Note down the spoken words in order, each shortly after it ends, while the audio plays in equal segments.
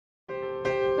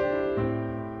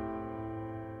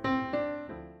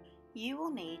You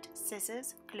will need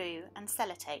scissors, glue and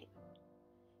sellotape,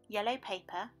 yellow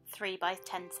paper 3 by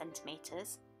 10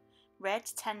 cm, red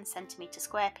 10 cm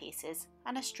square pieces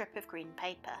and a strip of green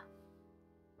paper.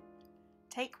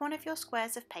 Take one of your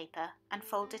squares of paper and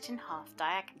fold it in half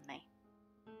diagonally.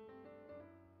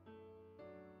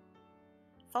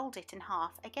 Fold it in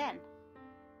half again.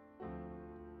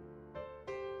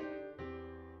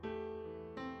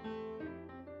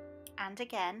 And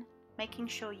again, making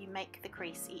sure you make the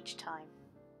crease each time.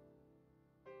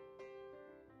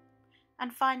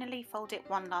 And finally fold it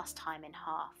one last time in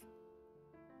half.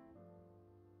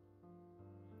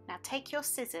 Now take your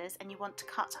scissors and you want to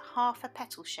cut half a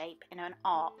petal shape in an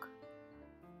arc.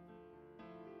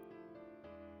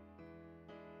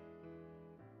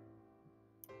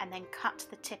 And then cut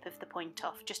the tip of the point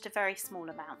off, just a very small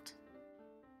amount.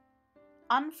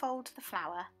 Unfold the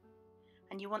flower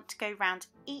and you want to go round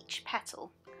each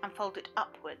petal and fold it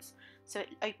upwards so it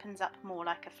opens up more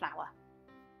like a flower.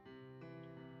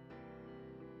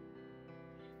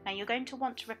 Now you're going to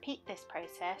want to repeat this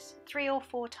process 3 or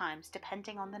 4 times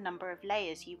depending on the number of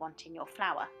layers you want in your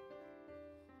flower.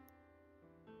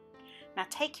 Now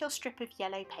take your strip of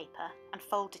yellow paper and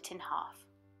fold it in half.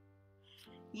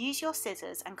 Use your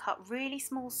scissors and cut really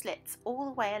small slits all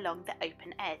the way along the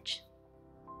open edge.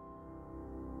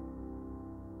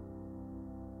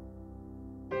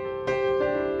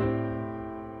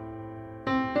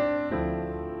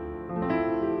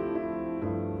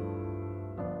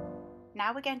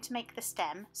 Now we're going to make the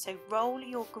stem, so roll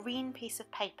your green piece of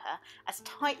paper as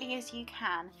tightly as you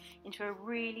can into a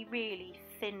really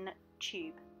thin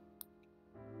tube.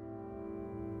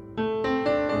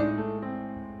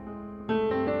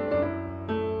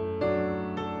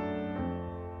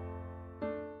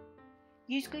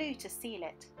 Use glue to seal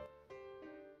it.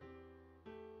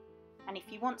 And if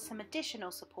you want some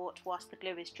additional support whilst the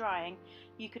glue is drying,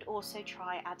 you could also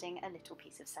try adding a little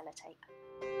piece of sellotape.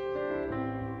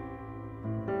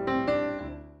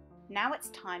 Now it's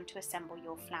time to assemble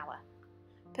your flower.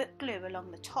 Put glue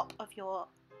along the top of your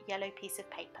yellow piece of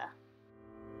paper.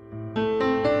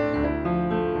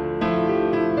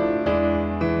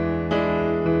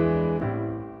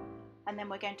 And then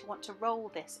we're going to want to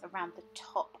roll this around the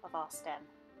top of our stem.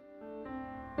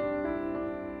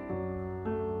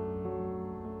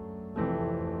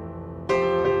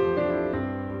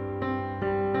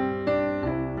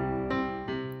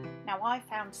 Now I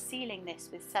found sealing this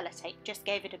with sellotape just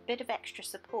gave it a bit of extra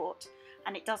support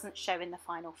and it doesn't show in the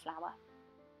final flower.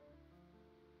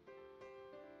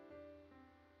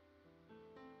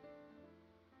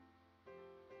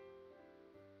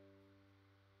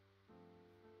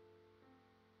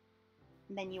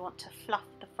 And then you want to fluff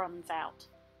the fronds out.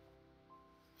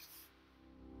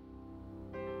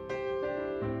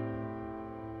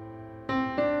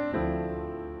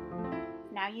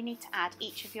 Now you need to add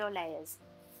each of your layers.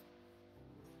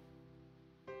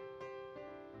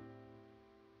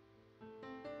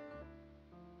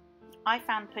 I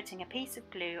found putting a piece of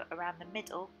glue around the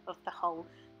middle of the hole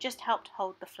just helped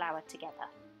hold the flower together.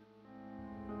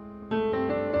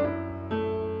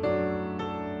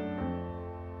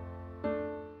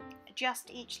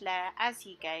 Adjust each layer as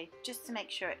you go, just to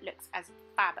make sure it looks as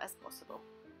fab as possible.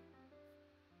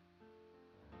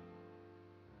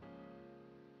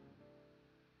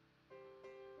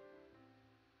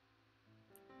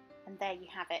 And there you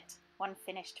have it, one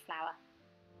finished flower.